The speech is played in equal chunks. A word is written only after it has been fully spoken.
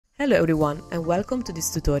Hello everyone and welcome to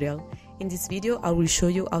this tutorial. In this video I will show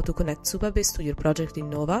you how to connect Supabase to your project in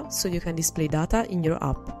Nova so you can display data in your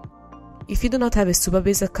app. If you do not have a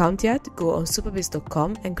Supabase account yet, go on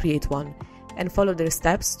supabase.com and create one, and follow the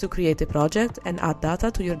steps to create a project and add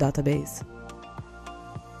data to your database.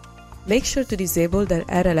 Make sure to disable the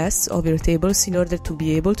RLS of your tables in order to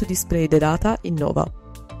be able to display the data in Nova.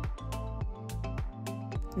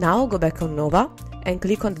 Now go back on Nova and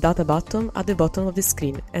click on the data button at the bottom of the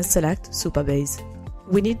screen and select Supabase.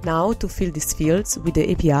 We need now to fill these fields with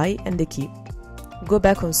the API and the key. Go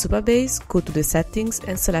back on Supabase, go to the settings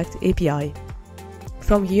and select API.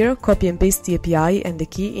 From here, copy and paste the API and the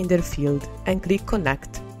key in their field and click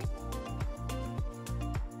Connect.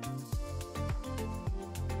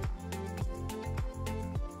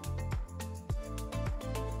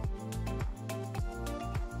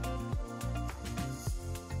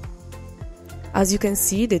 As you can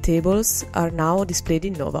see, the tables are now displayed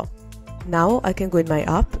in Nova. Now I can go in my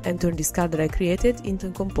app and turn this card that I created into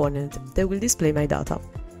a component that will display my data.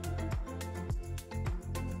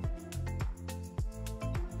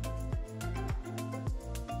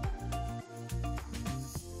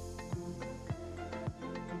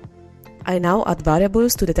 I now add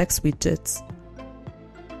variables to the text widgets.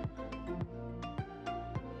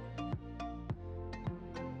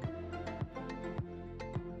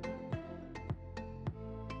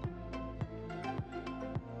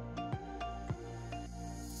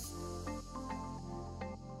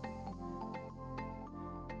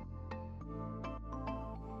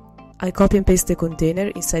 I copy and paste the container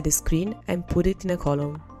inside the screen and put it in a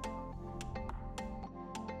column.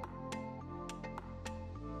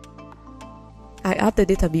 I add the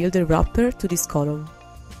Data Builder wrapper to this column.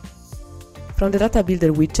 From the Data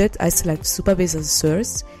Builder widget, I select Supabase as a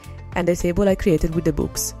source and the table I created with the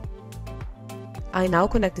books. I now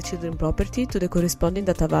connect the children property to the corresponding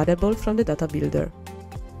data variable from the Data Builder.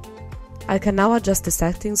 I can now adjust the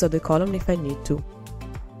settings of the column if I need to.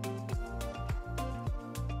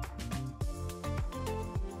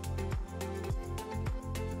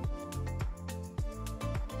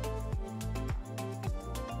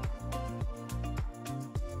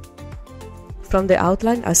 From the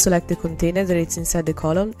outline, I select the container that is inside the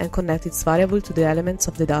column and connect its variable to the elements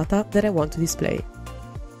of the data that I want to display.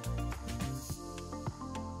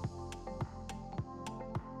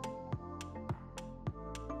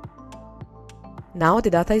 Now the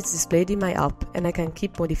data is displayed in my app and I can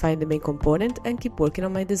keep modifying the main component and keep working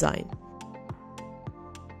on my design.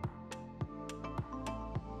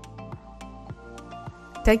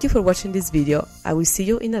 Thank you for watching this video. I will see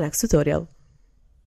you in the next tutorial.